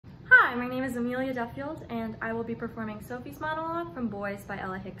Hi, my name is Emelia Duffield, and I will be performing Sophie's monologue from Boys by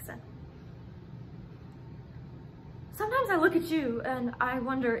Ella Hickson. Sometimes I look at you and I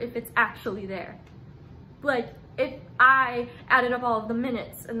wonder if it's actually there. Like, if I added up all of the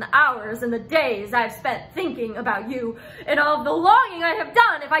minutes and the hours and the days I've spent thinking about you and all of the longing I have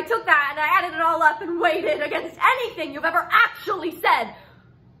done, if I took that and I added it all up and weighed it against anything you've ever actually said.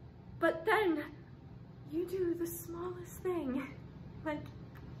 But then you do the smallest thing. Like,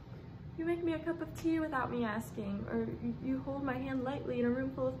 you make me a cup of tea without me asking, or you hold my hand lightly in a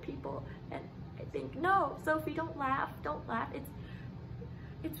room full of people, and I think, no, Sophie, don't laugh,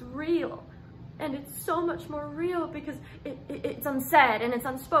 it's real. And it's so much more real because it's unsaid and it's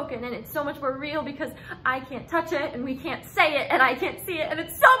unspoken, and it's so much more real because I can't touch it and we can't say it and I can't see it, and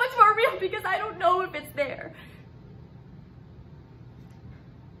it's so much more real because I don't know if it's there.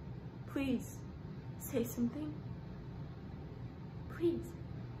 Please, say something. Please.